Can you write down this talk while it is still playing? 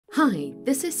Hi,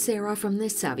 this is Sarah from The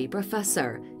Savvy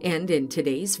Professor, and in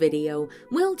today's video,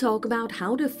 we'll talk about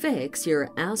how to fix your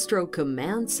Astro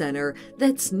Command Center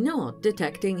that's not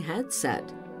detecting headset.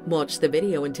 Watch the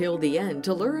video until the end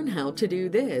to learn how to do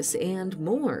this and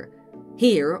more.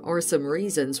 Here are some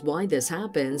reasons why this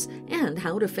happens and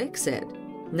how to fix it.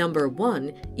 Number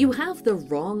 1, you have the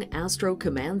wrong Astro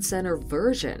Command Center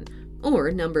version.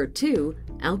 Or number 2,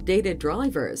 outdated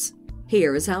drivers.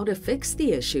 Here's how to fix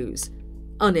the issues.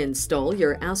 Uninstall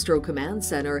your Astro Command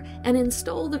Center and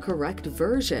install the correct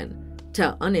version.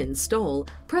 To uninstall,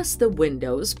 press the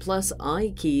Windows plus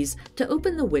I keys to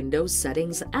open the Windows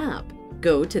Settings app.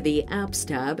 Go to the Apps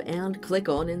tab and click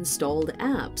on Installed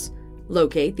Apps.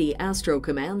 Locate the Astro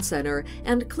Command Center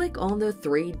and click on the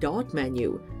three-dot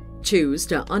menu. Choose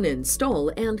to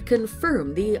uninstall and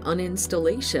confirm the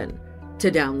uninstallation. To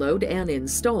download and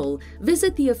install,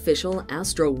 visit the official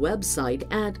Astro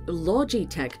website at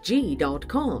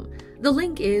logitechg.com. The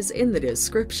link is in the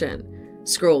description.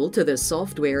 Scroll to the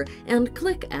software and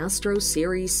click Astro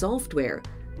Series software.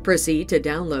 Proceed to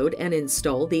download and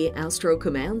install the Astro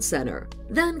Command Center.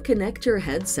 Then connect your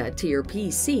headset to your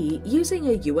PC using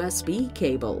a USB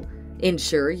cable.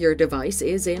 Ensure your device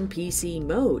is in PC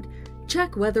mode.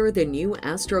 Check whether the new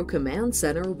Astro Command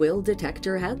Center will detect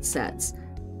your headsets.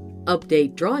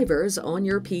 Update drivers on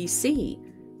your PC.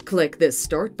 Click the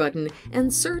Start button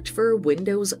and search for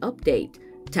Windows Update.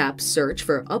 Tap Search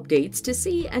for updates to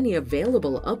see any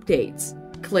available updates.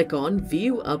 Click on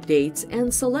View Updates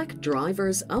and select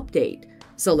Drivers Update.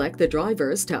 Select the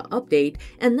drivers to update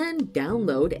and then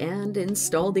download and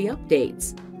install the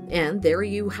updates. And there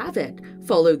you have it.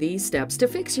 Follow these steps to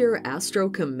fix your Astro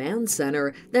Command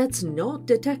Center that's not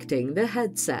detecting the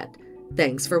headset.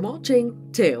 Thanks for watching.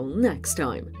 Till next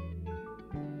time.